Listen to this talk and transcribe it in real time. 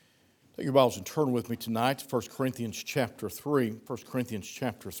Take your Bibles and turn with me tonight to 1 Corinthians chapter 3. 1 Corinthians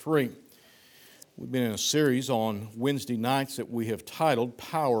chapter 3. We've been in a series on Wednesday nights that we have titled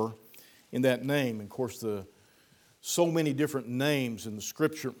Power in That Name. And of course, so many different names in the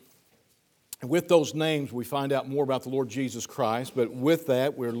Scripture. And with those names, we find out more about the Lord Jesus Christ. But with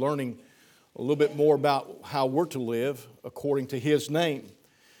that, we're learning a little bit more about how we're to live according to His name.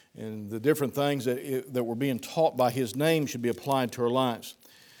 And the different things that we're being taught by His name should be applied to our lives.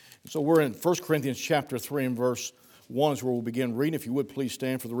 So we're in 1 Corinthians chapter 3 and verse 1 is where we'll begin reading. If you would, please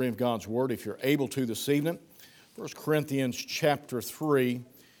stand for the reading of God's Word if you're able to this evening. 1 Corinthians chapter 3,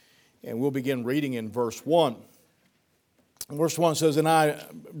 and we'll begin reading in verse 1. And verse 1 says, "And I,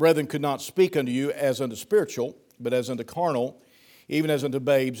 brethren, could not speak unto you as unto spiritual, but as unto carnal, even as unto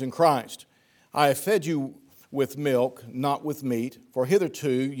babes in Christ. I have fed you with milk, not with meat, for hitherto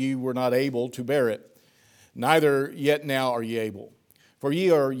ye were not able to bear it, neither yet now are ye able. For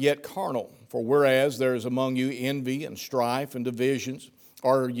ye are yet carnal. For whereas there is among you envy and strife and divisions,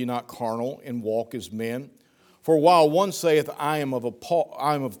 are ye not carnal and walk as men? For while one saith, I am of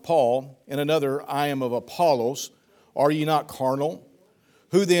Paul, and another, I am of Apollos, are ye not carnal?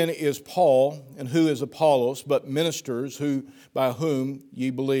 Who then is Paul, and who is Apollos, but ministers by whom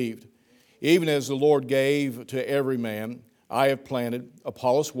ye believed? Even as the Lord gave to every man, I have planted,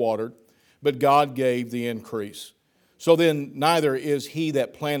 Apollos watered, but God gave the increase. So then neither is he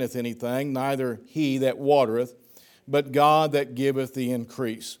that planteth anything, neither he that watereth, but God that giveth the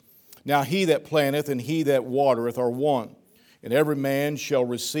increase. Now he that planteth and he that watereth are one, and every man shall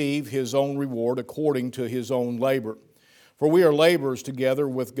receive his own reward according to his own labor. For we are laborers together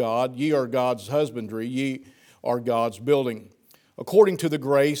with God. Ye are God's husbandry, ye are God's building. According to the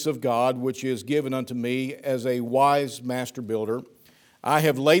grace of God which is given unto me as a wise master builder, I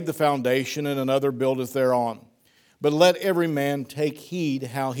have laid the foundation, and another buildeth thereon. But let every man take heed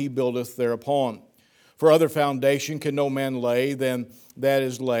how he buildeth thereupon. For other foundation can no man lay than that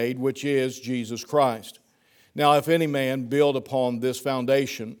is laid, which is Jesus Christ. Now if any man build upon this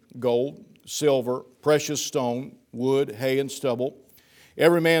foundation, gold, silver, precious stone, wood, hay, and stubble,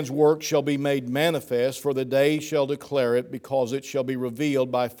 every man's work shall be made manifest, for the day shall declare it, because it shall be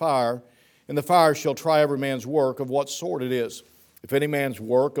revealed by fire, and the fire shall try every man's work of what sort it is. If any man's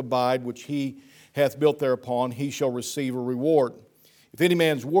work abide which he hath built thereupon, he shall receive a reward. If any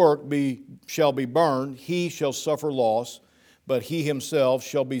man's work shall be burned, he shall suffer loss, but he himself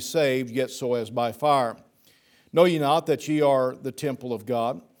shall be saved, yet so as by fire. Know ye not that ye are the temple of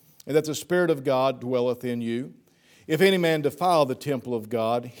God, and that the Spirit of God dwelleth in you? If any man defile the temple of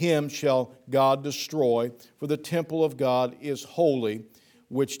God, him shall God destroy, for the temple of God is holy,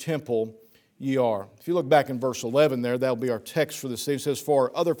 which temple ye are." If you look back in verse 11 there, that'll be our text for this. It says,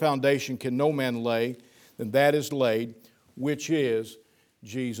 "For other foundation can no man lay than that is laid, which is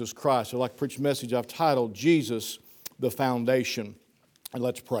Jesus Christ." I'd like to preach a message I've titled, Jesus, the Foundation. And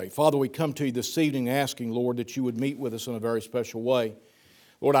let's pray. Father, we come to you this evening asking, Lord, that you would meet with us in a very special way.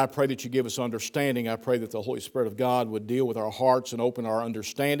 Lord, I pray that you give us understanding. I pray that the Holy Spirit of God would deal with our hearts and open our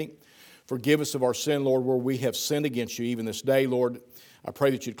understanding. Forgive us of our sin, Lord, where we have sinned against you even this day, Lord. I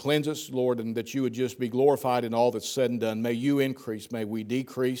pray that you'd cleanse us, Lord, and that you would just be glorified in all that's said and done. May you increase, may we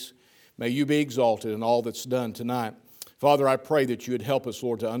decrease. May you be exalted in all that's done tonight. Father, I pray that you would help us,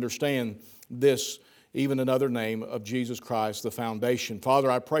 Lord, to understand this, even another name of Jesus Christ, the foundation. Father,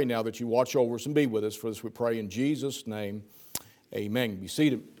 I pray now that you watch over us and be with us. For this we pray in Jesus' name. Amen. Be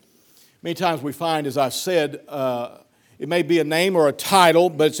seated. Many times we find, as I've said, it may be a name or a title,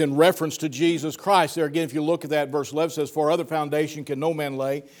 but it's in reference to Jesus Christ. There again, if you look at that, verse 11 says, "For other foundation can no man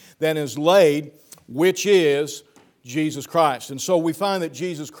lay than is laid, which is Jesus Christ." And so we find that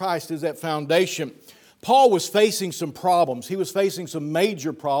Jesus Christ is that foundation. Paul was facing some problems. He was facing some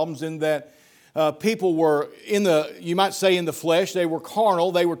major problems in that people were you might say in the flesh. They were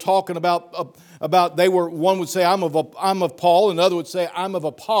carnal. They were talking about one would say, I'm of Paul, another would say, I'm of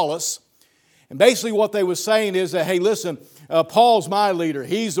Apollos. And basically what they were saying is that, hey, listen, Paul's my leader.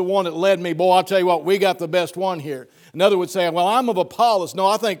 He's the one that led me. Boy, I'll tell you what, we got the best one here. Another would say, well, I'm of Apollos. No,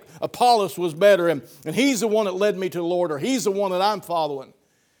 I think Apollos was better, and he's the one that led me to the Lord, or he's the one that I'm following.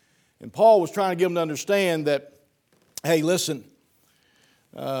 And Paul was trying to get them to understand that, hey, listen,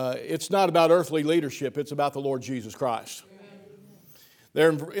 it's not about earthly leadership. It's about the Lord Jesus Christ. There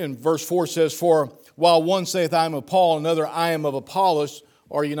in verse 4 says, "For while one saith, I am of Paul, another, I am of Apollos,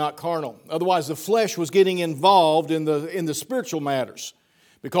 are you not carnal?" Otherwise, the flesh was getting involved in the spiritual matters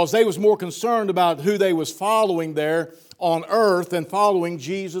because they was more concerned about who they was following there on earth than following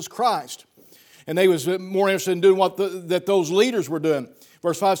Jesus Christ. And they was more interested in doing that those leaders were doing.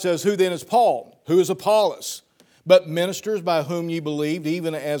 Verse 5 says, "Who then is Paul? Who is Apollos? but ministers by whom ye believed,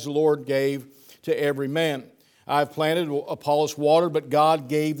 even as the Lord gave to every man. I've planted, Apollos watered, but God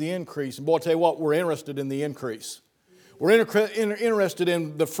gave the increase. And boy, I tell you what, we're interested in the increase. We're interested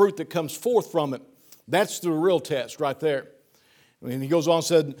in the fruit that comes forth from it. That's the real test right there. And he goes on and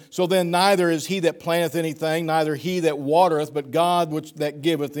said, so then neither is he that planteth anything, neither he that watereth, but God which that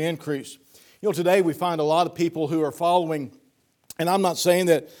giveth the increase. You know, today we find a lot of people who are following, and I'm not saying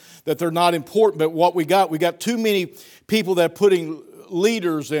that they're not important, but what we got too many people that are putting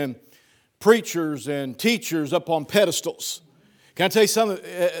leaders and preachers and teachers up on pedestals. Can I tell you something?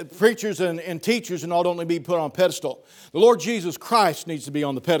 Preachers and teachers and all don't need to be put on a pedestal. The Lord Jesus Christ needs to be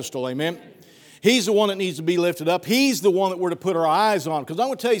on the pedestal, amen? He's the one that needs to be lifted up. He's the one that we're to put our eyes on. Because I'm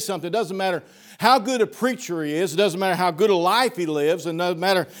going to tell you something. It doesn't matter how good a preacher he is. It doesn't matter how good a life he lives. It doesn't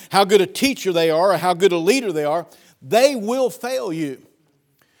matter how good a teacher they are or how good a leader they are. They will fail you.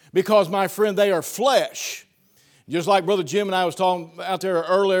 Because, my friend, they are flesh. Just like Brother Jim and I was talking out there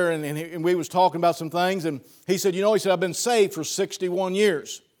earlier, and we was talking about some things. And he said, I've been saved for 61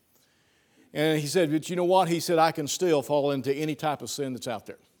 years. And he said, but you know what? He said, I can still fall into any type of sin that's out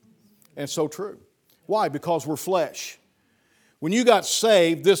there. And it's so true. Why? Because we're flesh. When you got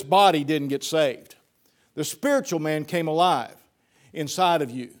saved, this body didn't get saved. The spiritual man came alive inside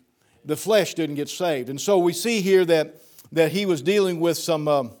of you. The flesh didn't get saved. And so we see here that he was dealing with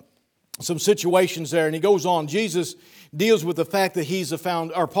some situations there. And he goes on. Jesus deals with the fact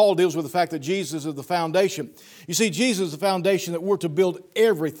that Paul deals with the fact that Jesus is the foundation. You see, Jesus is the foundation that we're to build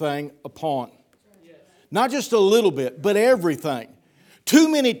everything upon. Not just a little bit, but everything. Too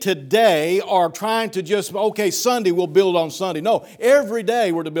many today are trying to just, Sunday we'll build on Sunday. No, every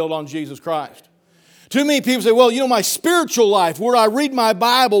day we're to build on Jesus Christ. Too many people say, my spiritual life, where I read my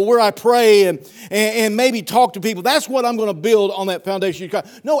Bible, where I pray and maybe talk to people, that's what I'm going to build on that foundation of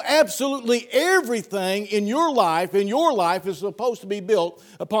Christ. No, absolutely everything in your life is supposed to be built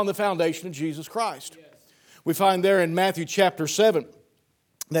upon the foundation of Jesus Christ. Yes. We find there in Matthew chapter 7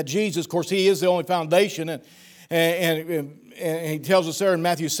 that Jesus, of course, He is the only foundation, and he tells us there in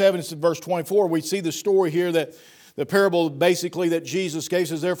Matthew 7, it's in verse 24, we see the story here that the parable basically that Jesus gave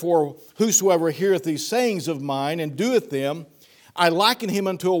says, therefore, whosoever heareth these sayings of mine and doeth them, I liken him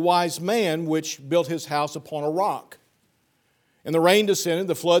unto a wise man which built his house upon a rock. And the rain descended,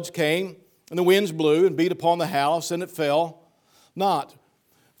 the floods came, and the winds blew and beat upon the house, and it fell not,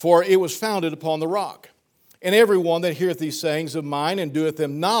 for it was founded upon the rock. And every one that heareth these sayings of mine and doeth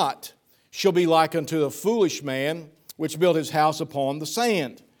them not shall be like unto a foolish man which built his house upon the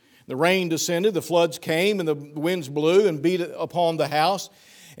sand. The rain descended, the floods came, and the winds blew and beat upon the house,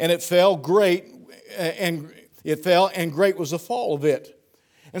 and it fell great, and great was the fall of it.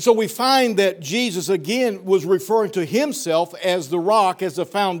 And so we find that Jesus again was referring to Himself as the rock, as the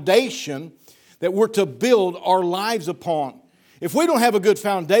foundation that we're to build our lives upon. If we don't have a good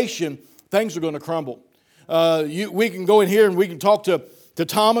foundation, things are going to crumble. We can go in here and we can talk to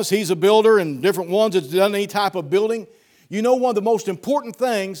Thomas. He's a builder, and different ones that's done any type of building. You know, one of the most important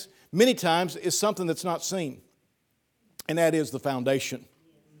things many times is something that's not seen, and that is the foundation.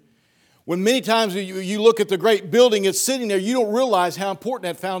 When many times you look at the great building that's sitting there, you don't realize how important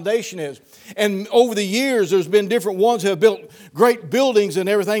that foundation is. And over the years, there's been different ones who have built great buildings and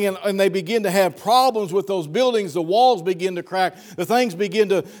everything, and they begin to have problems with those buildings. The walls begin to crack. The things begin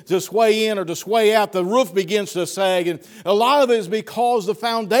to sway in or to sway out. The roof begins to sag. And a lot of it is because the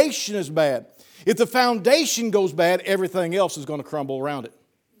foundation is bad. If the foundation goes bad, everything else is going to crumble around it.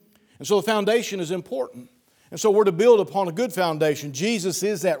 And so the foundation is important. And so we're to build upon a good foundation. Jesus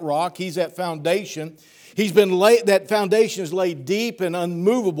is that rock. He's that foundation. That foundation is laid deep and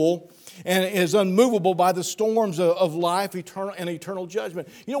unmovable, and is unmovable by the storms of life, eternal judgment.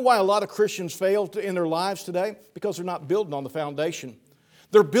 You know why a lot of Christians fail in their lives today? Because they're not building on the foundation.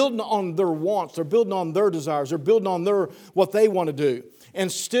 They're building on their wants. They're building on their desires. They're building on what they want to do,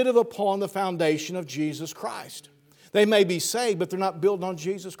 instead of upon the foundation of Jesus Christ. They may be saved, but they're not building on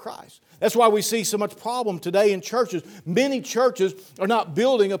Jesus Christ. That's why we see so much problem today in churches. Many churches are not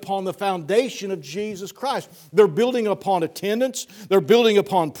building upon the foundation of Jesus Christ. They're building upon attendance. They're building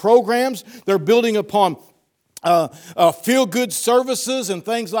upon programs. They're building upon feel-good services and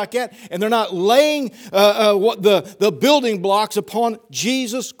things like that. And they're not laying the building blocks upon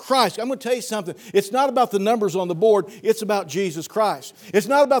Jesus Christ. I'm going to tell you something. It's not about the numbers on the board. It's about Jesus Christ. It's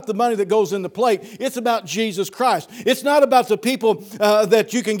not about the money that goes in the plate. It's about Jesus Christ. It's not about the people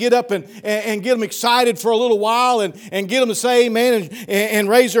that you can get up and get them excited for a little while and get them to say amen and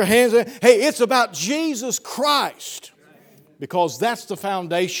raise their hands. Hey, it's about Jesus Christ, because that's the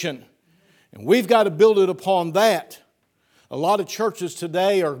foundation. And we've got to build it upon that. A lot of churches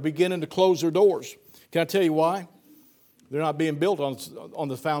today are beginning to close their doors Can I tell you why? They're not being built on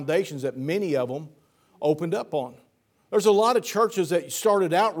the foundations that many of them opened up on. There's a lot of churches that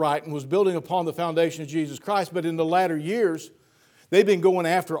started out right and was building upon the foundation of Jesus Christ, but in the latter years, they've been going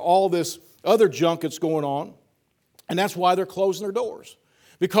after all this other junk that's going on, and that's why they're closing their doors,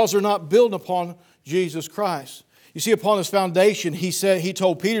 because they're not building upon Jesus Christ. You see, upon this foundation, he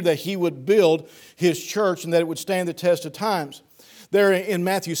told Peter that he would build his church and that it would stand the test of times. There in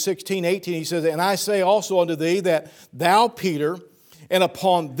Matthew 16:18, he says, "And I say also unto thee that thou, Peter, and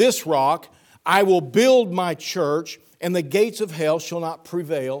upon this rock I will build my church, and the gates of hell shall not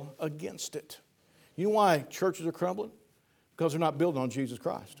prevail against it." You know why churches are crumbling? Because they're not building on Jesus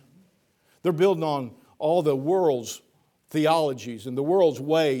Christ. They're building on all the world's theologies and the world's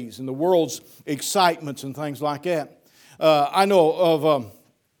ways and the world's excitements and things like that. I know of,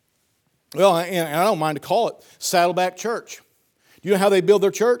 and I don't mind to call it, Saddleback Church. Do you know how they build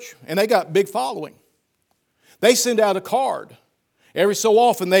their church? And they got big following. They send out a card. Every so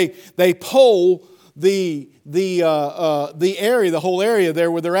often they poll the area, the whole area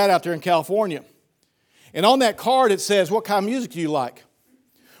there where they're at out there in California. And on that card it says, what kind of music do you like?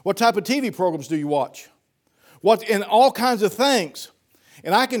 What type of TV programs do you watch? And all kinds of things.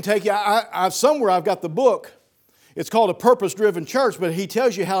 And I can take you, somewhere I've got the book. It's called A Purpose-Driven Church, but he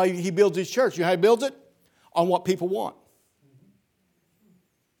tells you how he builds his church. You know how he builds it? On what people want.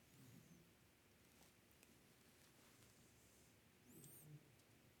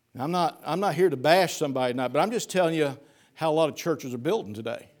 Now, I'm not here to bash somebody tonight, but I'm just telling you how a lot of churches are building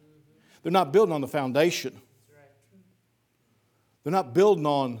today. They're not building on the foundation. They're not building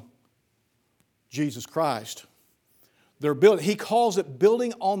on Jesus Christ. He calls it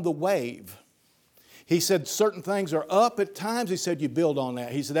building on the wave. He said certain things are up at times. He said you build on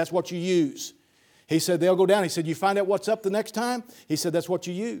that. He said that's what you use. He said they'll go down. He said you find out what's up the next time. He said that's what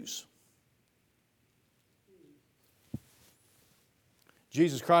you use.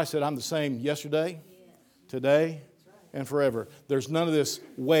 Jesus Christ said, I'm the same yesterday, today, and forever. There's none of this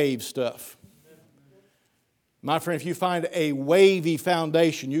wave stuff. My friend, if you find a wavy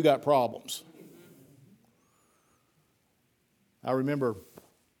foundation, you got problems. I remember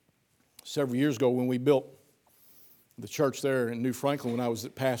several years ago when we built the church there in New Franklin when I was the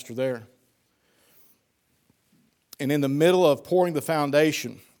pastor there. And in the middle of pouring the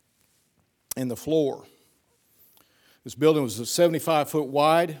foundation and the floor, this building was 75 foot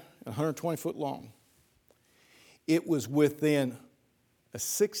wide and 120 foot long. It was within a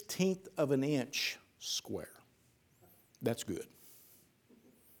 1/16 of an inch square. That's good.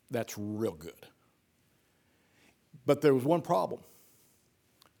 That's real good. But there was one problem.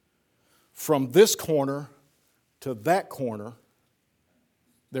 From this corner to that corner,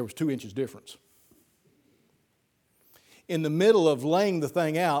 there was 2 inches difference. In the middle of laying the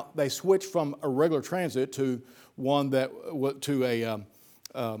thing out, they switched from a regular transit to a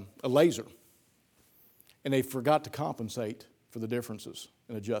laser, and they forgot to compensate for the differences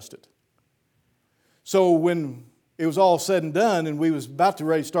and adjust it. So when it was all said and done, and we was about to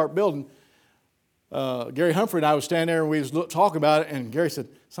ready to start building, Gary Humphrey and I was standing there, and we was talking about it, and Gary said,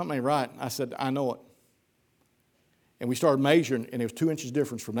 "Something ain't right." I said, "I know it." And we started measuring, and it was 2 inches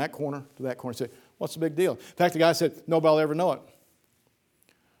difference from that corner to that corner. I said, "What's the big deal?" In fact, the guy said, "Nobody will ever know it."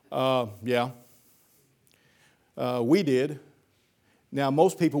 Yeah. We did. Now,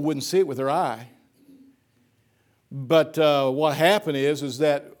 most people wouldn't see it with their eye. But what happened is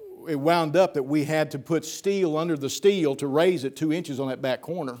that it wound up that we had to put steel under the steel to raise it 2 inches on that back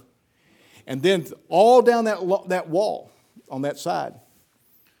corner. And then all down that wall on that side,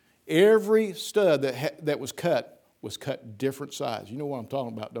 every stud that was cut different size. You know what I'm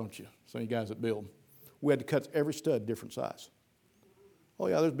talking about, don't you? Some of you guys that build. We had to cut every stud different size. Oh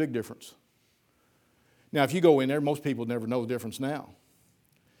yeah, there's a big difference. Now, if you go in there, most people never know the difference now.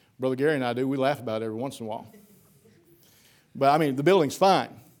 Brother Gary and I do. We laugh about it every once in a while. But, I mean, the building's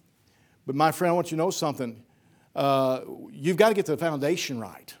fine. But, my friend, I want you to know something. You've got to get the foundation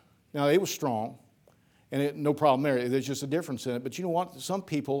right. Now, it was strong, and no problem there. There's just a difference in it. But you know what? Some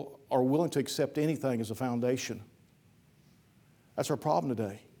people are willing to accept anything as a foundation. That's our problem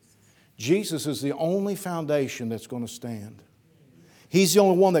today. Jesus is the only foundation that's going to stand. He's the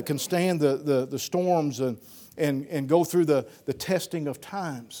only one that can stand the storms and go through the testing of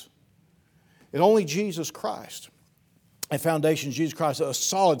times. And only Jesus Christ. A foundation, Jesus Christ, a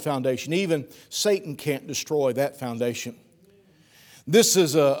solid foundation. Even Satan can't destroy that foundation. This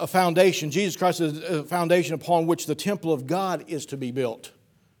is a foundation. Jesus Christ is a foundation upon which the temple of God is to be built.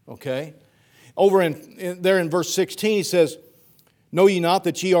 Okay? Over there in verse 16, he says, "Know ye not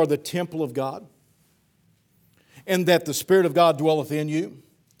that ye are the temple of God, and that the Spirit of God dwelleth in you?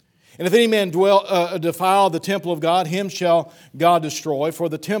 And if any man defile the temple of God, him shall God destroy. For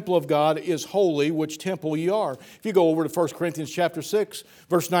the temple of God is holy, which temple ye are. If you go over to 1 Corinthians chapter 6,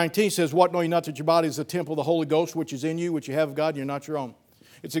 verse 19 says, what know ye not that your body is the temple of the Holy Ghost, which is in you, which you have of God, and you're not your own.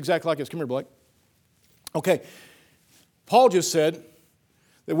 It's exactly like this. Come here, Blake. Okay. Paul just said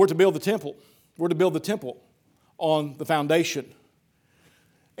that we're to build the temple. We're to build the temple on the foundation.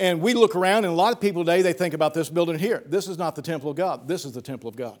 And we look around, and a lot of people today, they think about this building here. This is not the temple of God. This is the temple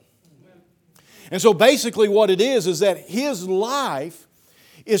of God. And so basically what it is that his life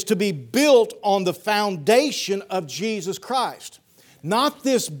is to be built on the foundation of Jesus Christ. Not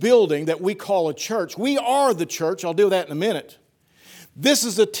this building that we call a church. We are the church. I'll deal with that in a minute. This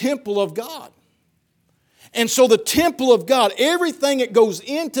is the temple of God. And so the temple of God, everything that goes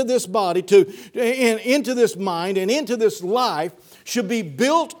into this body, and into this mind, and into this life, should be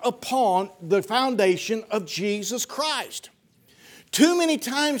built upon the foundation of Jesus Christ. Too many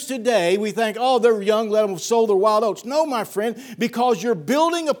times today we think, oh, they're young, let them sow their wild oats. No, my friend, because you're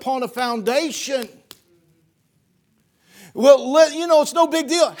building upon a foundation. Well, it's no big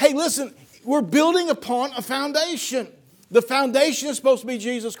deal. Hey, listen, we're building upon a foundation. The foundation is supposed to be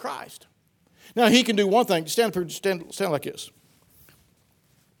Jesus Christ. Now, he can do one thing. Stand like this.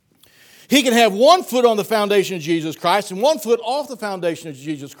 He can have one foot on the foundation of Jesus Christ and one foot off the foundation of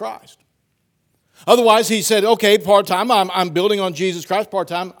Jesus Christ. Otherwise, he said, okay, part-time I'm building on Jesus Christ,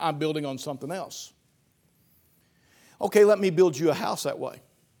 part-time I'm building on something else. Okay, let me build you a house that way.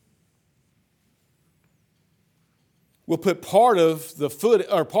 We'll put part of the foot,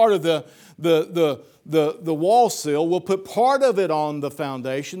 or part of the wall sill, we'll put part of it on the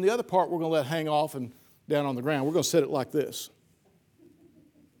foundation. The other part we're going to let hang off and down on the ground. We're going to set it like this.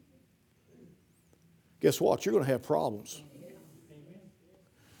 Guess what? You're going to have problems.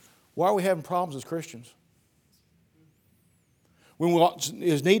 Why are we having problems as Christians? When what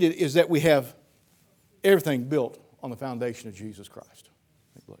is needed is that we have everything built on the foundation of Jesus Christ.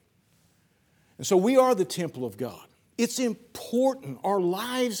 And so we are the temple of God. It's important. Our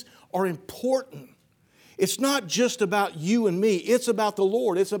lives are important. It's not just about you and me. It's about the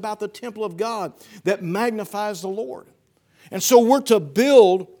Lord. It's about the temple of God that magnifies the Lord. And so we're to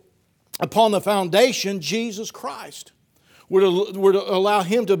build upon the foundation, Jesus Christ. We're to allow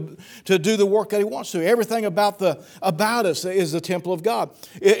Him to do the work that He wants to. Everything about us is the temple of God.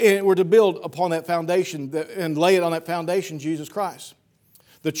 And we're to build upon that foundation and lay it on that foundation, Jesus Christ.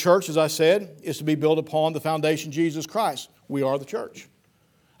 The church, as I said, is to be built upon the foundation, Jesus Christ. We are the church.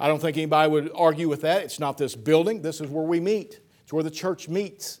 I don't think anybody would argue with that. It's not this building. This is where we meet. It's where the church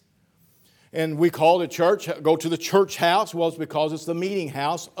meets. And we call it church, go to the church house. Well, it's because it's the meeting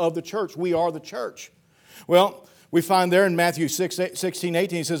house of the church. We are the church. Well, we find there in Matthew 16,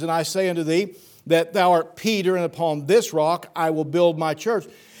 18, he says, and I say unto thee that thou art Peter, and upon this rock I will build my church.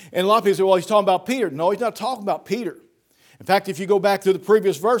 And a lot of people say, well, he's talking about Peter. No, he's not talking about Peter. In fact, if you go back to the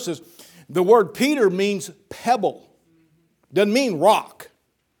previous verses, the word Peter means pebble. It doesn't mean rock.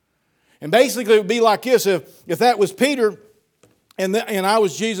 And basically it would be like this. If that was Peter and I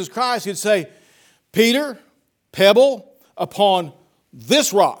was Jesus Christ, he'd say, Peter, pebble, upon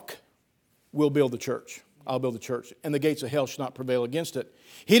this rock we'll build the church. I'll build the church, and the gates of hell shall not prevail against it.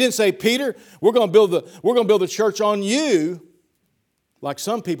 He didn't say, Peter, we're going to build the church on you, like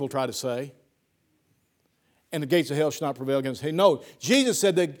some people try to say, and the gates of hell shall not prevail against it. No, Jesus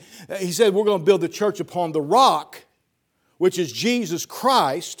said that. He said we're going to build the church upon the rock, which is Jesus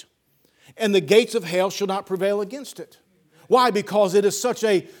Christ, and the gates of hell shall not prevail against it. Why? Because it is such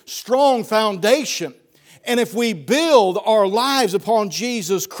a strong foundation. And if we build our lives upon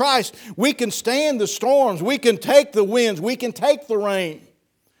Jesus Christ, we can stand the storms, we can take the winds, we can take the rain.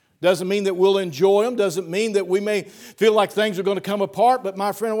 Doesn't mean that we'll enjoy them, doesn't mean that we may feel like things are going to come apart, but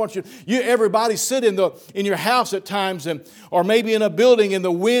my friend, I want you everybody sit in your house at times, or maybe in a building and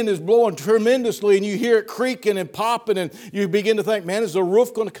the wind is blowing tremendously and you hear it creaking and popping and you begin to think, man, is the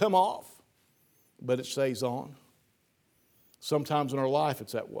roof going to come off? But it stays on. Sometimes in our life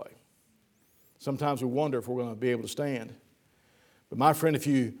it's that way. Sometimes we wonder if we're going to be able to stand. But my friend, if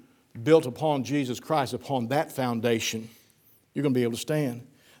you built upon Jesus Christ, upon that foundation, you're going to be able to stand.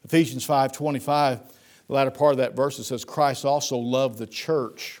 Ephesians 5:25, the latter part of that verse, it says, Christ also loved the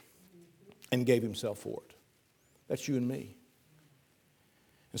church and gave Himself for it. That's you and me.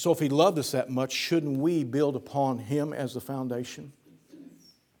 And so if He loved us that much, shouldn't we build upon Him as the foundation?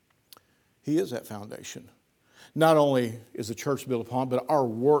 He is that foundation. Not only is the church built upon, but our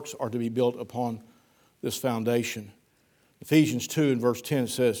works are to be built upon this foundation. Ephesians 2 and verse 10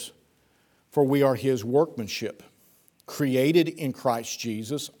 says, for we are His workmanship, created in Christ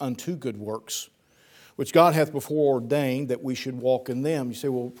Jesus unto good works, which God hath before ordained that we should walk in them. You say,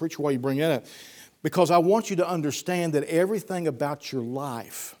 well, preacher, why you bring that up? Because I want you to understand that everything about your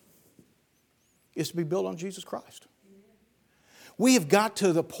life is to be built on Jesus Christ. We have got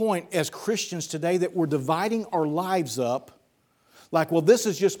to the point as Christians today that we're dividing our lives up like, well, this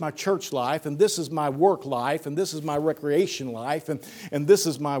is just my church life, and this is my work life, and this is my recreation life, and this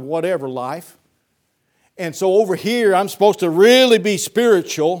is my whatever life. And so over here, I'm supposed to really be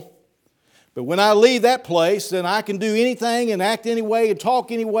spiritual. But when I leave that place, then I can do anything and act any way and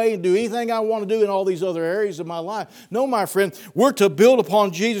talk any way and do anything I want to do in all these other areas of my life. No, my friend, we're to build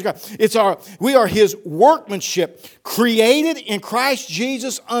upon Jesus Christ. We are His workmanship, created in Christ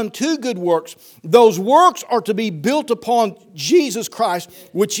Jesus unto good works. Those works are to be built upon Jesus Christ,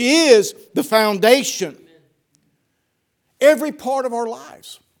 which is the foundation. Every part of our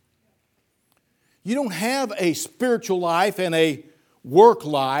lives. You don't have a spiritual life and a work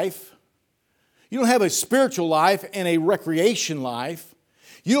life. You don't have a spiritual life and a recreation life.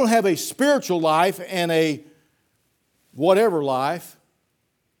 You don't have a spiritual life and a whatever life.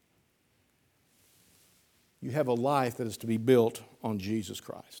 You have a life that is to be built on Jesus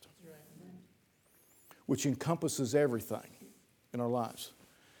Christ, which encompasses everything in our lives.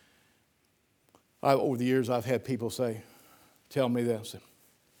 Over the years, I've had people tell me this,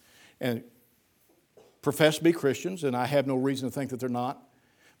 and profess to be Christians, and I have no reason to think that they're not.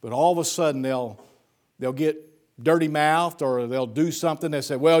 But all of a sudden they'll get dirty-mouthed or they'll do something. They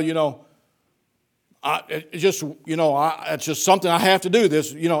say, well, it's just something I have to do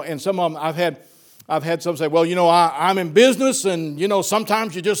this, And some of them, I've had some say, well, I'm in business, and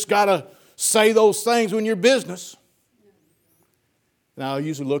sometimes you just got to say those things when you're business. And I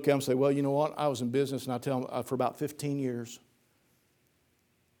usually look at them and say, well, you know what? I was in business, and I tell them for about 15 years.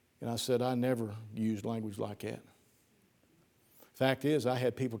 And I said, I never used language like that. Fact is, I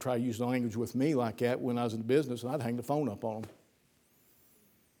had people try to use language with me like that when I was in business, and I'd hang the phone up on them.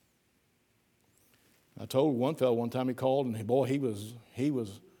 I told one fellow one time, he called, and boy, he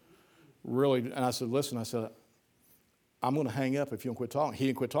was really, and I said, listen, I'm going to hang up if you don't quit talking. He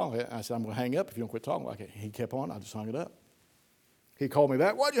didn't quit talking. I said, I'm going to hang up if you don't quit talking like that. He kept on. I just hung it up. He called me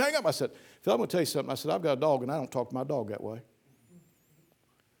back. Why'd you hang up? I said, Phil, I'm going to tell you something. I said, I've got a dog, and I don't talk to my dog that way.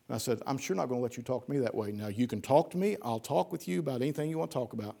 I said, I'm sure not going to let you talk to me that way. Now, you can talk to me. I'll talk with you about anything you want to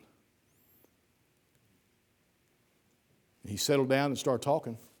talk about. He settled down and started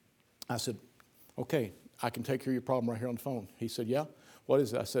talking. I said, okay, I can take care of your problem right here on the phone. He said, yeah, what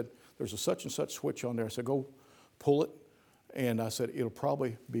is it? I said, there's a such and such switch on there. I said, go pull it. And I said, it'll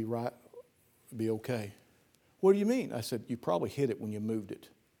probably be right, be okay. What do you mean? I said, you probably hit it when you moved it.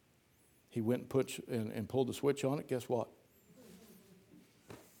 He went and pulled the switch on it. Guess what?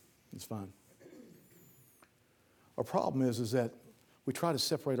 It's fine. Our problem is that we try to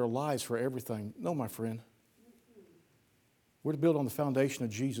separate our lives for everything. No, my friend. We're to build on the foundation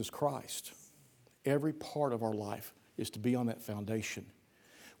of Jesus Christ. Every part of our life is to be on that foundation.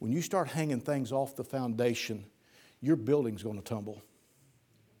 When you start hanging things off the foundation, your building's going to tumble.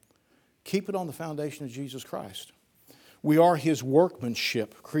 Keep it on the foundation of Jesus Christ. We are His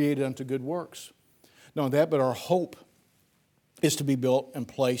workmanship, created unto good works. Not only that, but our hope is to be built and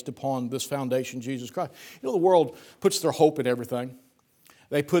placed upon this foundation, Jesus Christ. The world puts their hope in everything.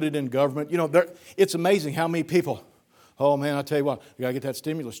 They put it in government. It's amazing how many people, oh man, I tell you what, you got to get that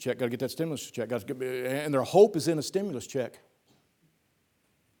stimulus check, got to get that stimulus check, and their hope is in a stimulus check.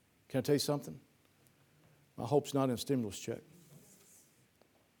 Can I tell you something? My hope's not in a stimulus check.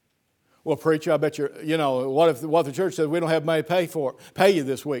 Well, preacher, I bet what if the church says we don't have money to pay you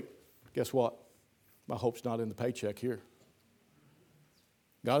this week? Guess what? My hope's not in the paycheck here.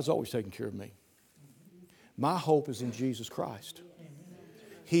 God has always taken care of me. My hope is in Jesus Christ.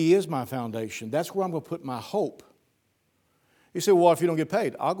 He is my foundation. That's where I'm going to put my hope. You say, well, if you don't get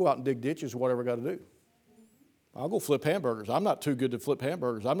paid, I'll go out and dig ditches or whatever I got to do. I'll go flip hamburgers. I'm not too good to flip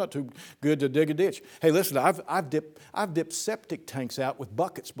hamburgers. I'm not too good to dig a ditch. Hey, listen, I've dipped septic tanks out with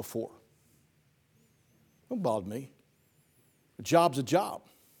buckets before. Don't bother me. A job's a job.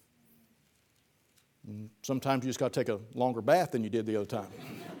 Sometimes you just got to take a longer bath than you did the other time.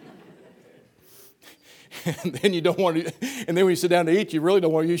 And then you don't want to, and then when you sit down to eat, you really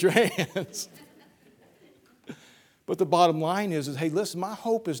don't want to use your hands. But the bottom line is, hey, listen, my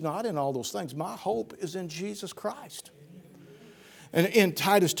hope is not in all those things. My hope is in Jesus Christ. And in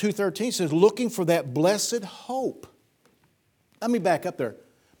Titus 2:13 it says, looking for that blessed hope. Let me back up there.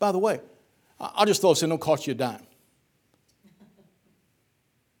 By the way, I'll just throw this in, don't cost you a dime.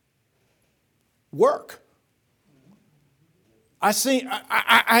 Work. I see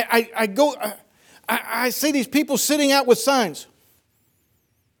these people sitting out with signs.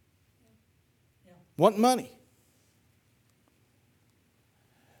 Want money.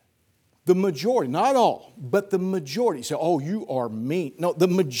 The majority, not all, but the majority say, oh, you are mean. No, the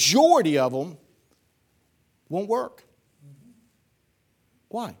majority of them won't work.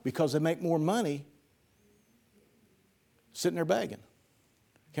 Why? Because they make more money sitting there begging.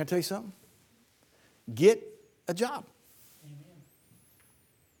 Can I tell you something? Get a job.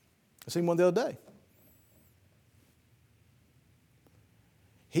 I seen one the other day.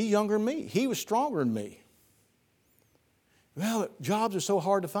 He's younger than me. He was stronger than me. Well, jobs are so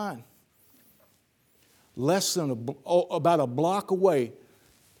hard to find. Less than about a block away,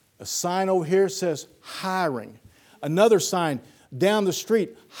 a sign over here says hiring. Another sign down the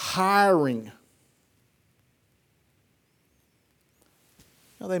street, hiring.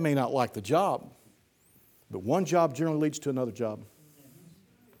 Now, they may not like the job, but one job generally leads to another job.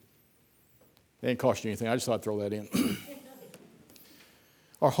 It ain't cost you anything. I just thought I'd throw that in.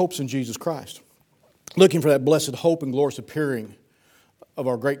 Our hope's in Jesus Christ. Looking for that blessed hope and glorious appearing of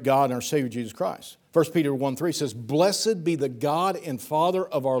our great God and our Savior Jesus Christ. 1 Peter 1:3 says, Blessed be the God and Father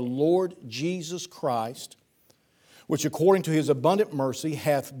of our Lord Jesus Christ, which according to His abundant mercy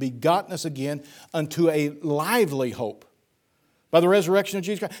hath begotten us again unto a lively hope by the resurrection of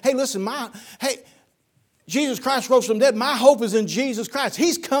Jesus Christ. Hey, listen, Jesus Christ rose from the dead. My hope is in Jesus Christ.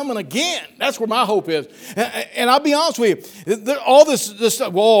 He's coming again. That's where my hope is. And I'll be honest with you, all this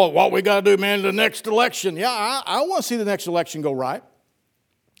stuff, well, what we got to do, man, the next election. Yeah, I want to see the next election go right.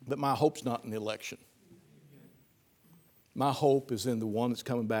 But my hope's not in the election. My hope is in the one that's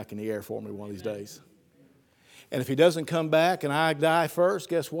coming back in the air for me one of these days. And if He doesn't come back and I die first,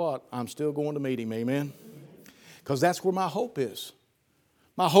 guess what? I'm still going to meet Him, amen? Because that's where my hope is.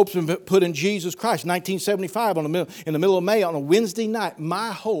 My hope's been put in Jesus Christ. 1975, in the middle of May, on a Wednesday night,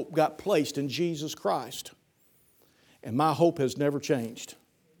 my hope got placed in Jesus Christ. And my hope has never changed.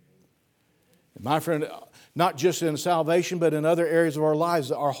 And my friend, not just in salvation, but in other areas of our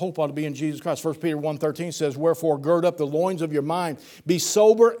lives, our hope ought to be in Jesus Christ. 1 Peter 1:13 says, Wherefore gird up the loins of your mind, be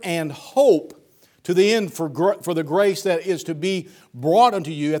sober and hope to the end for the grace that is to be brought unto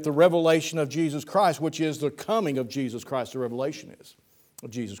you at the revelation of Jesus Christ, which is the coming of Jesus Christ. The revelation is of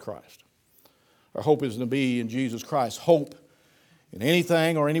Jesus Christ. Our hope is to be in Jesus Christ. Hope in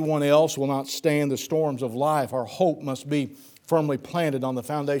anything or anyone else will not stand the storms of life. Our hope must be firmly planted on the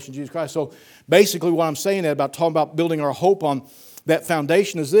foundation of Jesus Christ. So basically what I'm saying about talking about building our hope on that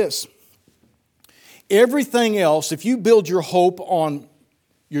foundation is this. Everything else, if you build your hope on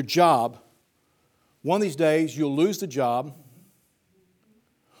your job, one of these days you'll lose the job,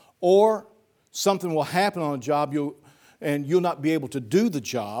 or something will happen on a job and you'll not be able to do the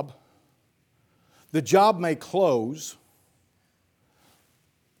job. The job may close.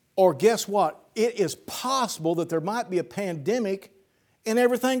 Or guess what? It is possible that there might be a pandemic and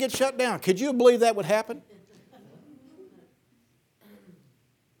everything gets shut down. Could you believe that would happen?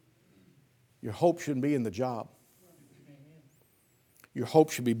 Your hope shouldn't be in the job. Your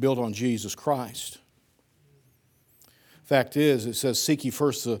hope should be built on Jesus Christ. Fact is, it says, seek ye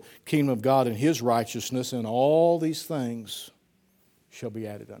first the kingdom of God and His righteousness, and all these things shall be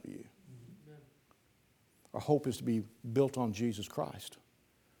added unto you. Our hope is to be built on Jesus Christ.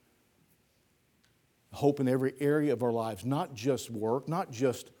 Hope in every area of our lives, not just work, not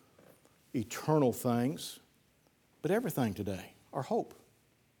just eternal things, but everything today. Our hope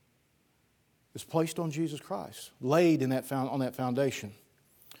is placed on Jesus Christ, laid in on that foundation.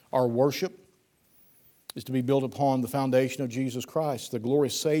 Our worship is to be built upon the foundation of Jesus Christ, the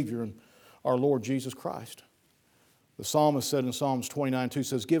glorious Savior and our Lord Jesus Christ. The psalmist said in Psalms 29:2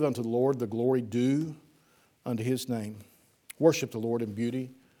 says, Give unto the Lord the glory due unto His name. Worship the Lord in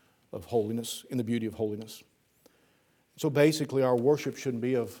beauty of holiness, in the beauty of holiness. So basically our worship shouldn't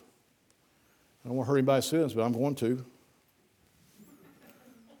be of, I don't want to hurt anybody's feelings, but I'm going to.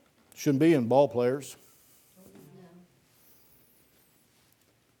 Shouldn't be in ball players.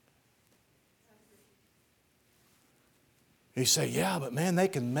 You say, yeah, but man, they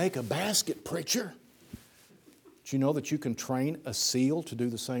can make a basket, preacher. Do you know that you can train a seal to do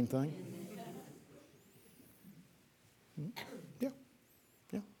the same thing? Yeah.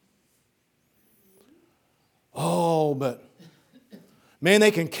 Yeah. Oh, but man, they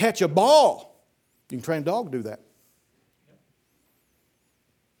can catch a ball. You can train a dog to do that.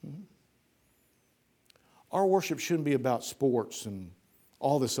 Our worship shouldn't be about sports and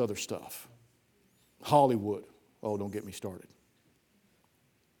all this other stuff. Hollywood. Oh, don't get me started.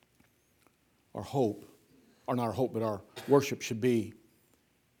 Our hope, or not our hope, but our worship should be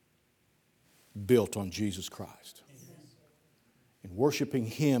built on Jesus Christ. And worshiping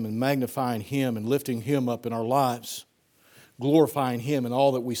Him and magnifying Him and lifting Him up in our lives, glorifying Him in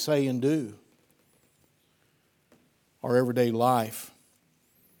all that we say and do. our everyday life,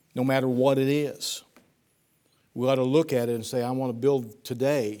 no matter what it is. We ought to look at it and say, I want to build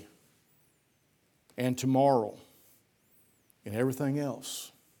today and tomorrow and everything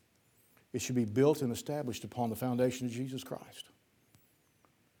else. It should be built and established upon the foundation of Jesus Christ.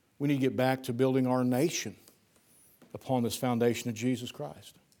 We need to get back to building our nation upon this foundation of Jesus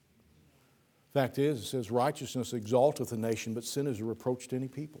Christ. Fact is, it says, righteousness exalteth a nation, but sin is a reproach to any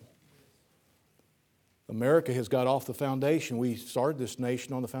people. America has got off the foundation. We started this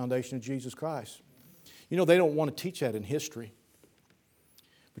nation on the foundation of Jesus Christ. You know, they don't want to teach that in history.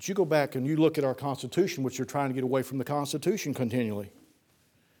 But you go back and you look at our Constitution, which they're trying to get away from the Constitution continually.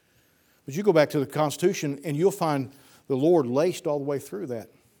 But you go back to the Constitution and you'll find the Lord laced all the way through that,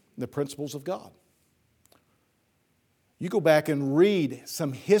 the principles of God. You go back and read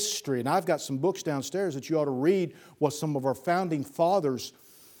some history, and I've got some books downstairs that you ought to read what some of our founding fathers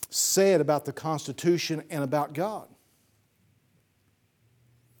said about the Constitution and about God.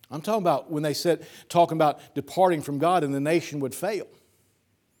 I'm talking about when they said, talking about departing from God and the nation would fail.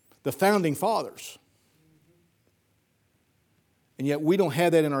 The founding fathers. And yet we don't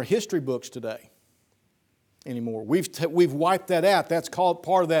have that in our history books today anymore. We've wiped that out. That's called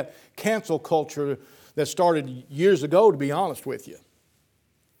part of that cancel culture that started years ago, to be honest with you.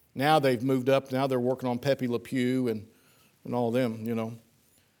 Now they've moved up. Now they're working on Pepe Le Pew and all them, you know.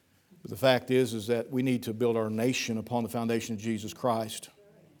 But the fact is that we need to build our nation upon the foundation of Jesus Christ.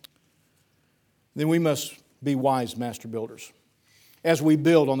 Then we must be wise master builders. As we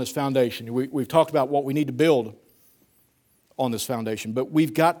build on this foundation, we've talked about what we need to build on this foundation, but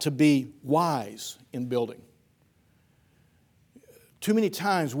we've got to be wise in building. Too many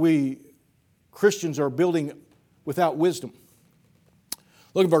times we Christians are building without wisdom.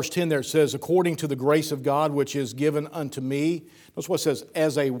 Look at verse 10 there. It says, according to the grace of God which is given unto me. Notice what it says,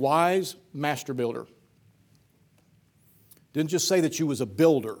 as a wise master builder. Didn't just say that you was a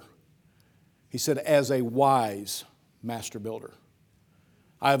builder. He said, as a wise master builder.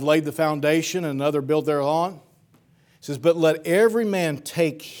 I have laid the foundation, and another built thereon. It says, but let every man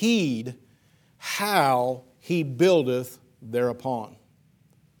take heed how he buildeth thereupon.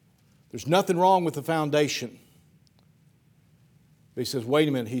 There's nothing wrong with the foundation. But he says, wait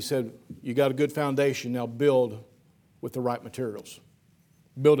a minute. He said, you got a good foundation, now build with the right materials.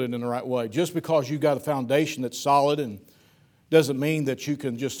 Build it in the right way. Just because you got a foundation that's solid and doesn't mean that you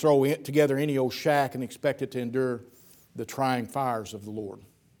can just throw it together any old shack and expect it to endure the trying fires of the Lord.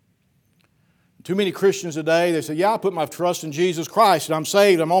 Too many Christians today, they say, yeah, I put my trust in Jesus Christ and I'm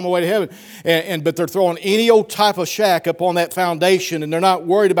saved, I'm on my way to heaven. But they're throwing any old type of shack up on that foundation and they're not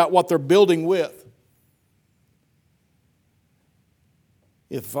worried about what they're building with.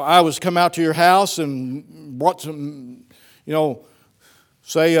 If I was to come out to your house and brought some, you know,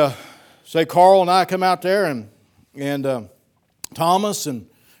 say Carl and I come out there and Thomas and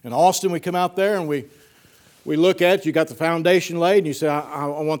Austin, we come out there and we look at it. You got the foundation laid and you say, I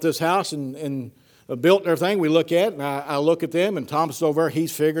want this house and built and everything. We look at it and I look at them and Thomas is over there.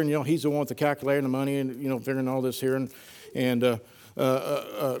 He's figuring, you know, he's the one with the calculator and the money and, you know, figuring all this here. And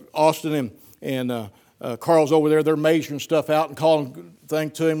Austin and Carl's over there. They're measuring stuff out and calling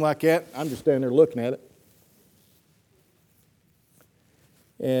things to him like that. I'm just standing there looking at it.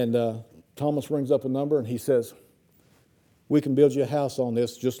 And Thomas rings up a number and he says, we can build you a house on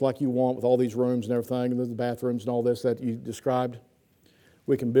this just like you want with all these rooms and everything and the bathrooms and all this that you described.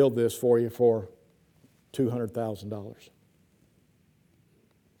 We can build this for you for $200,000.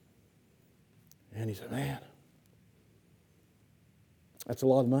 And he said, man, that's a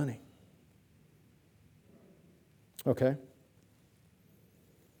lot of money. Okay.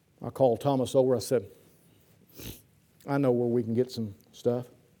 I called Thomas over. I said, I know where we can get some stuff.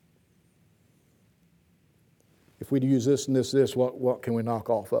 If we'd use this and this, what can we knock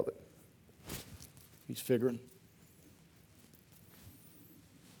off of it? He's figuring.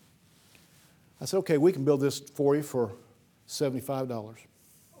 I said, okay, we can build this for you for $75.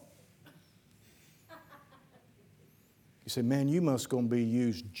 He said, man, you must going to be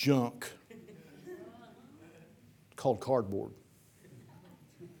used junk called cardboard.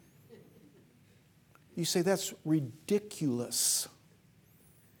 You say, that's ridiculous.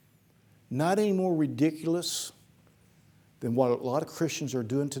 Not any more ridiculous than what a lot of Christians are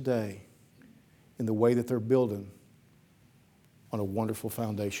doing today in the way that they're building on a wonderful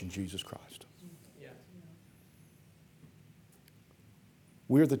foundation, Jesus Christ. Yeah.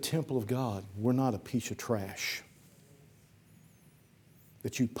 We're the temple of God. We're not a piece of trash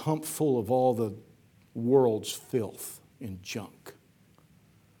that you pump full of all the world's filth and junk.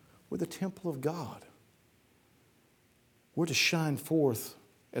 We're the temple of God. We're to shine forth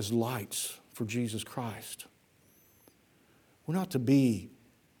as lights for Jesus Christ. We're not to be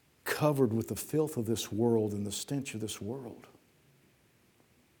covered with the filth of this world and the stench of this world.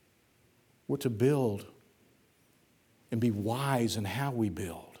 We're to build and be wise in how we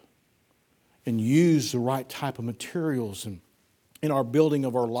build and use the right type of materials in our building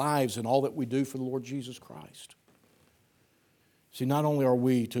of our lives and all that we do for the Lord Jesus Christ. See, not only are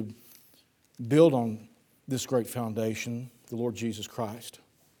we to build on this great foundation, the Lord Jesus Christ,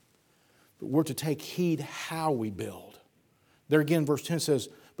 but we're to take heed how we build. There again, verse 10 says,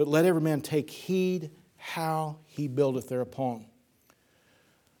 but let every man take heed how he buildeth thereupon.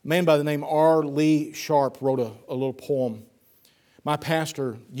 A man by the name R. Lee Sharp wrote a little poem. My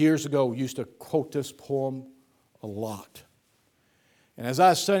pastor years ago used to quote this poem a lot. And as I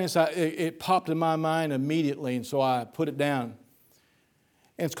was studying this, it popped in my mind immediately, and so I put it down.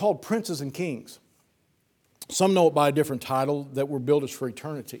 And it's called Princes and Kings. Some know it by a different title, that we're builders for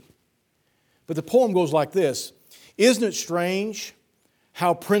eternity. But the poem goes like this. Isn't it strange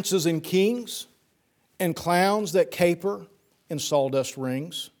how princes and kings and clowns that caper in sawdust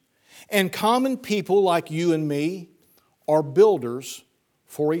rings and common people like you and me are builders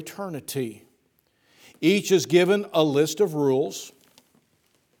for eternity. Each is given a list of rules,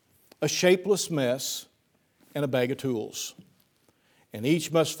 a shapeless mess, and a bag of tools. And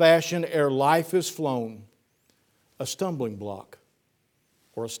each must fashion ere life is flown a stumbling block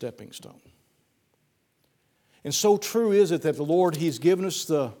or a stepping stone. And so true is it that the Lord, He's given us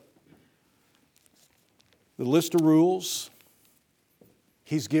the list of rules.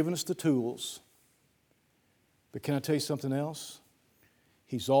 He's given us the tools. But can I tell you something else?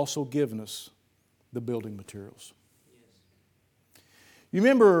 He's also given us the building materials. You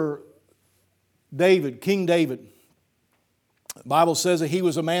remember David, King David. The Bible says that he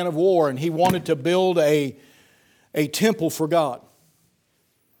was a man of war and he wanted to build a temple for God.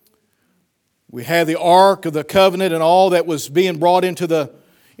 We had the Ark of the Covenant and all that was being brought into the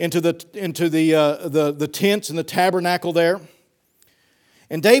tents and the tabernacle there.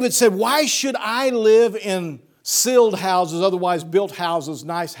 And David said, why should I live in sealed houses, otherwise built houses,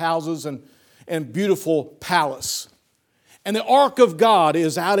 nice houses and beautiful palace? And the Ark of God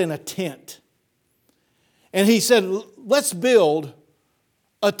is out in a tent. And he said, let's build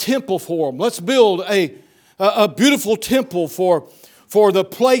a temple for him. Let's build a beautiful temple for the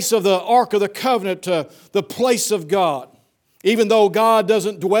place of the Ark of the Covenant, the place of God. Even though God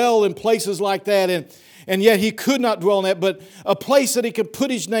doesn't dwell in places like that, and yet He could not dwell in that, but a place that He could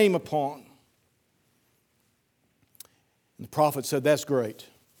put His name upon. And the prophet said, that's great.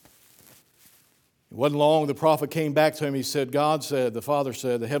 It wasn't long, the prophet came back to him. He said, God said, the Father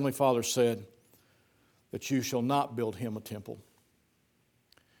said, the Heavenly Father said, that you shall not build Him a temple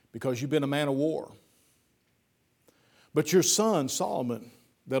because you've been a man of war. But your son, Solomon,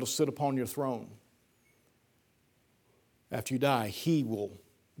 that'll sit upon your throne, after you die, he will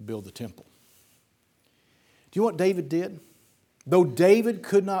build the temple. Do you know what David did? Though David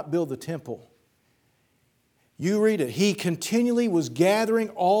could not build the temple, you read it, he continually was gathering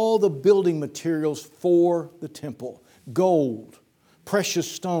all the building materials for the temple. Gold,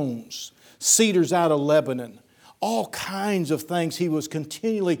 precious stones, cedars out of Lebanon, all kinds of things. He was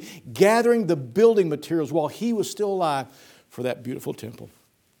continually gathering the building materials while he was still alive for that beautiful temple.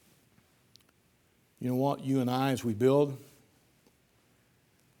 You know what? You and I, as we build,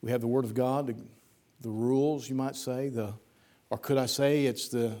 we have the Word of God, the rules, you might say, or could I say it's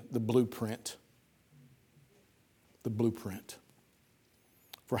the blueprint. The blueprint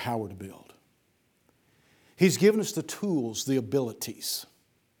for how we're to build. He's given us the tools, the abilities.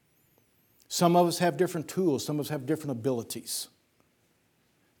 Some of us have different tools. Some of us have different abilities.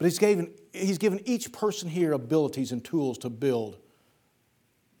 But He's given each person here abilities and tools to build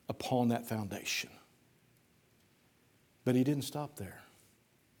upon that foundation. But He didn't stop there.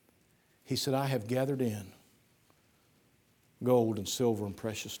 He said, I have gathered in gold and silver and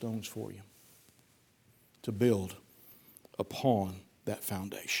precious stones for you to build upon that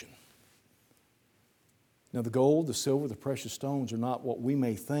foundation. Now, the gold, the silver, the precious stones are not what we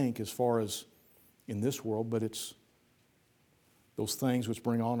may think as far as in this world, but it's those things which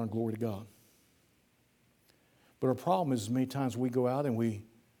bring honor and glory to God. But our problem is many times we go out and we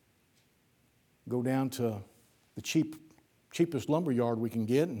go down to the cheapest lumber yard we can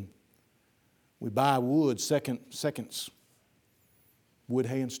get and we buy wood, seconds, wood,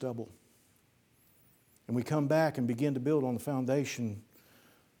 hay, and stubble. And we come back and begin to build on the foundation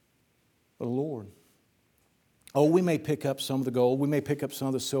of the Lord. Oh, we may pick up some of the gold, we may pick up some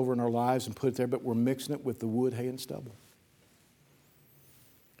of the silver in our lives and put it there, but we're mixing it with the wood, hay, and stubble.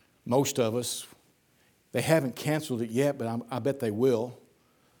 Most of us, they haven't canceled it yet, but I bet they will.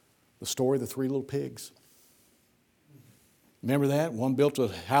 The story of the three little pigs. Remember that? One built a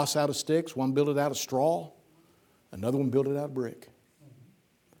house out of sticks, one built it out of straw, another one built it out of brick.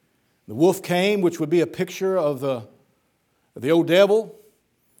 The wolf came, which would be a picture of the old devil,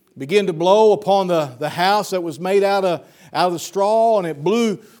 began to blow upon the house that was made out of the straw, and it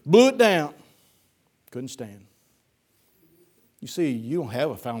blew it down. Couldn't stand. You see, you don't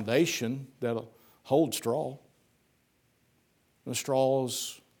have a foundation that'll hold straw. The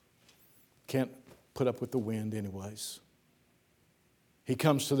straws can't put up with the wind anyways. He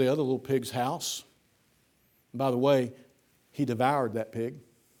comes to the other little pig's house. And by the way, he devoured that pig.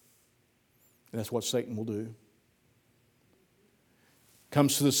 And that's what Satan will do.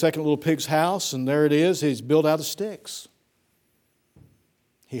 Comes to the second little pig's house, and there it is. He's built out of sticks.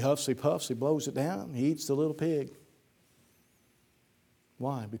 He huffs, he puffs, he blows it down. He eats the little pig.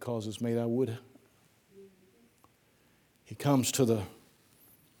 Why? Because it's made out of wood. He comes to the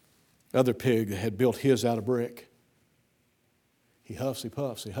other pig that had built his out of brick. He huffs, he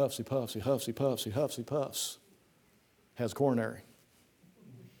puffs, he huffs, he puffs, he huffs, he puffs, he huffs, he puffs. Has coronary.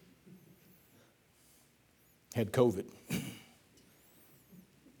 Had COVID.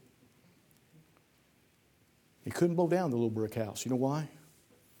 He couldn't blow down the little brick house. You know why?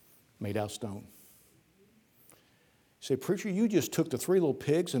 Made out of stone. You say, preacher, you just took the three little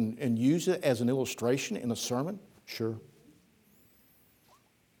pigs and used it as an illustration in a sermon? Sure.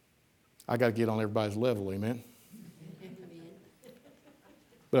 I got to get on everybody's level, amen?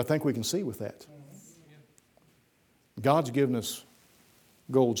 But I think we can see with that. God's given us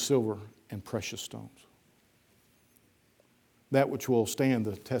gold, silver, and precious stones. That which will stand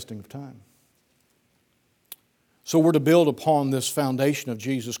the testing of time. So we're to build upon this foundation of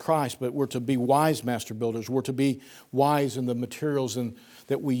Jesus Christ, but we're to be wise master builders. We're to be wise in the materials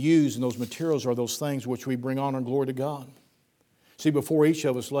that we use, and those materials are those things which we bring honor and glory to God. See, before each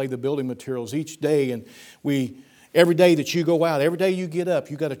of us lay the building materials each day, and every day that you go out, every day you get up,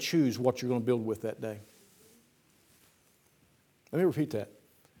 you've got to choose what you're going to build with that day. Let me repeat that.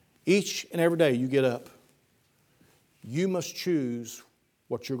 Each and every day you get up, you must choose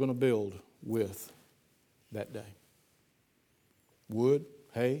what you're going to build with that day. Wood,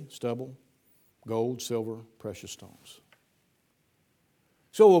 hay, stubble, gold, silver, precious stones.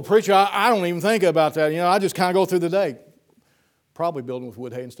 So, well, preacher, I don't even think about that. I just kind of go through the day. Probably building with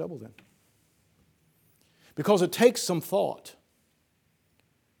wood, hay, and stubble then. Because it takes some thought.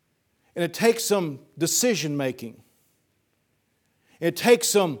 And it takes some decision making. It takes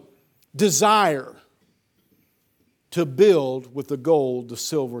some desire to build with the gold, the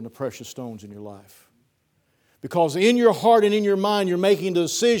silver, and the precious stones in your life. Because in your heart and in your mind, you're making a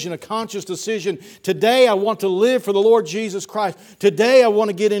decision, a conscious decision. Today I want to live for the Lord Jesus Christ. Today I want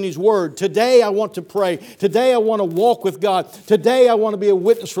to get in His Word. Today I want to pray. Today I want to walk with God. Today I want to be a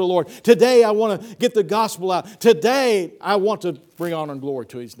witness for the Lord. Today I want to get the gospel out. Today I want to bring honor and glory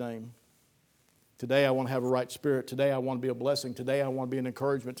to His name. Today I want to have a right spirit. Today I want to be a blessing. Today I want to be an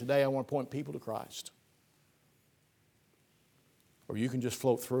encouragement. Today I want to point people to Christ. Or you can just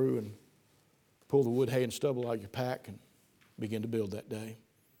float through and pull the wood, hay, and stubble out of your pack and begin to build that day.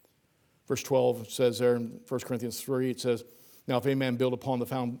 Verse 12 says there in 1 Corinthians 3, it says, now if any man build upon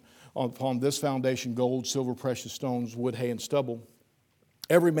this foundation gold, silver, precious stones, wood, hay, and stubble,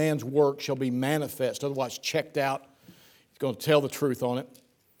 every man's work shall be manifest, otherwise checked out. He's going to tell the truth on it.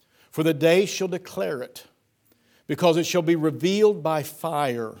 For the day shall declare it, because it shall be revealed by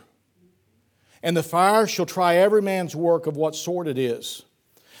fire. And the fire shall try every man's work of what sort it is.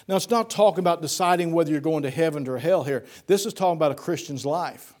 Now, it's not talking about deciding whether you're going to heaven or hell here. This is talking about a Christian's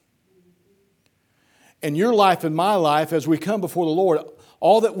life. And your life and my life, as we come before the Lord,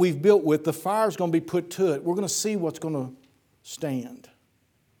 all that we've built with, the fire is going to be put to it. We're going to see what's going to stand.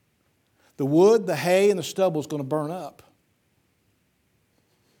 The wood, the hay, and the stubble is going to burn up.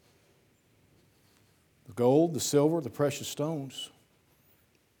 The gold, the silver, the precious stones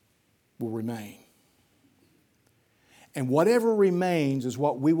will remain. And whatever remains is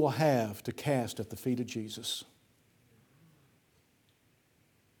what we will have to cast at the feet of Jesus.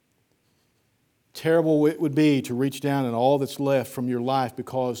 Terrible it would be to reach down and all that's left from your life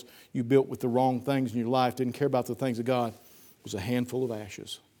because you built with the wrong things in your life, didn't care about the things of God, was a handful of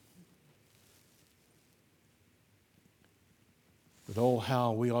ashes. But oh,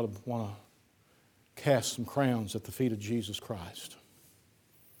 how we ought to want to cast some crowns at the feet of Jesus Christ.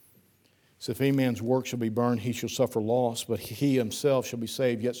 So if any man's work shall be burned, he shall suffer loss, but he himself shall be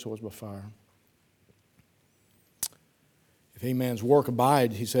saved, yet so as by fire. If any man's work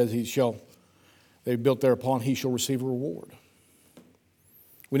abide, he says, they built thereupon, he shall receive a reward.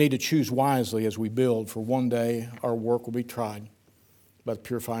 We need to choose wisely as we build, for one day our work will be tried by the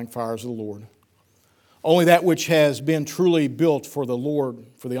purifying fires of the Lord. Only that which has been truly built for the Lord,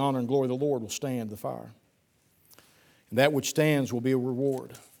 for the honor and glory of the Lord, will stand the fire. And that which stands will be a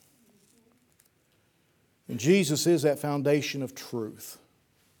reward. And Jesus is that foundation of truth.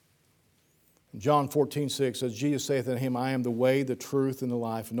 In John 14:6 says, Jesus saith unto him, I am the way, the truth, and the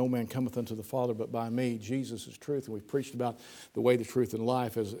life, and no man cometh unto the Father but by me. Jesus is truth, and we've preached about the way, the truth, and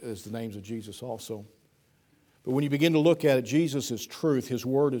life as the names of Jesus also. But when you begin to look at it, Jesus is truth, His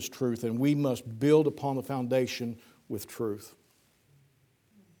Word is truth, and we must build upon the foundation with truth.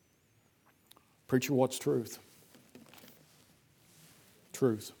 Preacher, what's truth?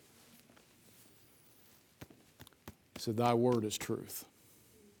 Truth. He said, Thy Word is truth.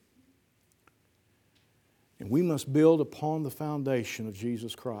 And we must build upon the foundation of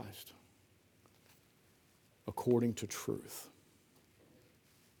Jesus Christ according to truth.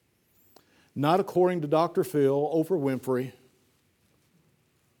 Not according to Dr. Phil, Oprah Winfrey,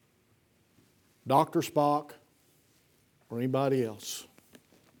 Dr. Spock, or anybody else,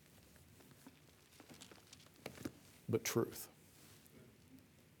 but truth.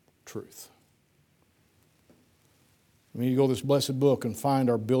 Truth. We need to go to this blessed book and find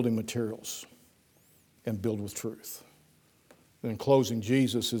our building materials and build with truth. And in closing,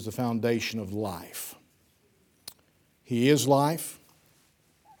 Jesus is the foundation of life. He is life.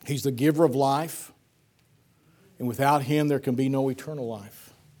 He's the giver of life. And without Him, there can be no eternal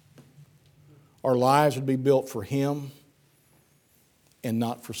life. Our lives would be built for Him and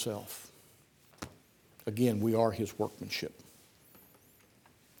not for self. Again, we are His workmanship,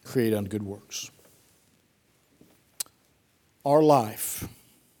 created unto good works. Our life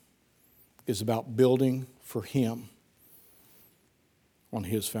is about building for Him on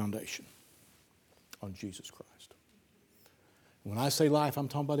His foundation, on Jesus Christ. When I say life, I'm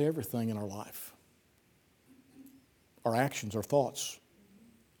talking about everything in our life. Our actions, our thoughts,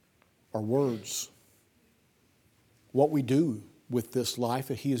 our words, what we do with this life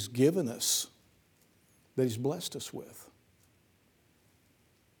that He has given us, that He's blessed us with.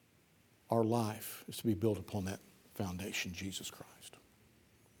 Our life is to be built upon that foundation, Jesus Christ.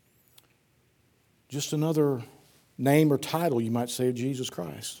 Just another name or title, you might say, of Jesus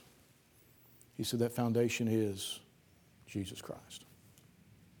Christ. He said that foundation is Jesus Christ.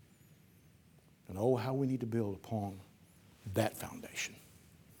 And oh, how we need to build upon that foundation.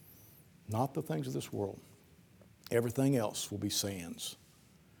 Not the things of this world. Everything else will be sands.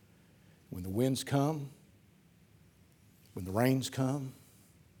 When the winds come, when the rains come,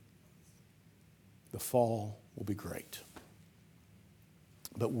 the fall will be great.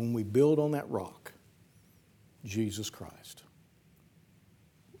 But when we build on that rock, Jesus Christ,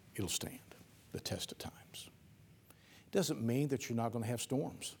 it'll stand the test of times. It doesn't mean that you're not going to have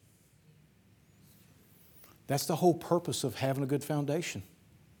storms. That's the whole purpose of having a good foundation,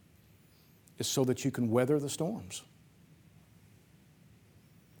 is so that you can weather the storms.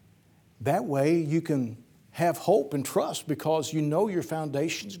 That way you can have hope and trust because you know your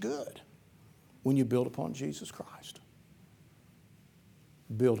foundation's good when you build upon Jesus Christ.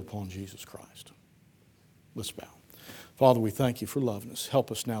 Build upon Jesus Christ. Let's bow. Father, we thank You for loving us. Help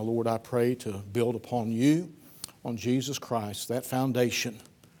us now, Lord, I pray, to build upon You, on Jesus Christ, that foundation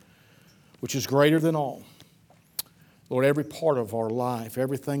which is greater than all. Lord, every part of our life,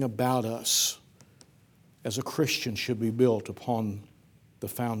 everything about us as a Christian should be built upon the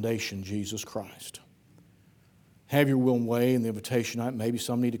foundation, Jesus Christ. Have Your will and way in the invitation night. Maybe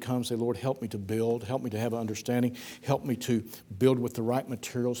some need to come and say, Lord, help me to build. Help me to have an understanding. Help me to build with the right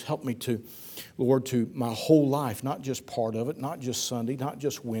materials. Help me to, Lord, to my whole life, not just part of it, not just Sunday, not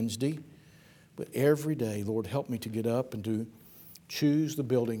just Wednesday, but every day, Lord, help me to get up and to choose the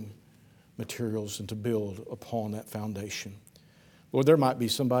building materials and to build upon that foundation. Lord, there might be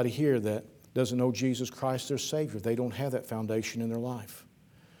somebody here that doesn't know Jesus Christ, their Savior. They don't have that foundation in their life.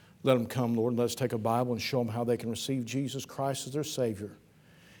 Let them come, Lord, and let us take a Bible and show them how they can receive Jesus Christ as their Savior.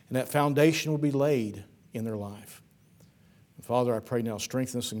 And that foundation will be laid in their life. And Father, I pray now,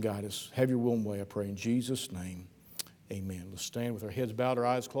 strengthen us and guide us. Have Your will and way, I pray in Jesus' name. Amen. Let's stand with our heads bowed, our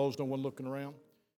eyes closed, no one looking around.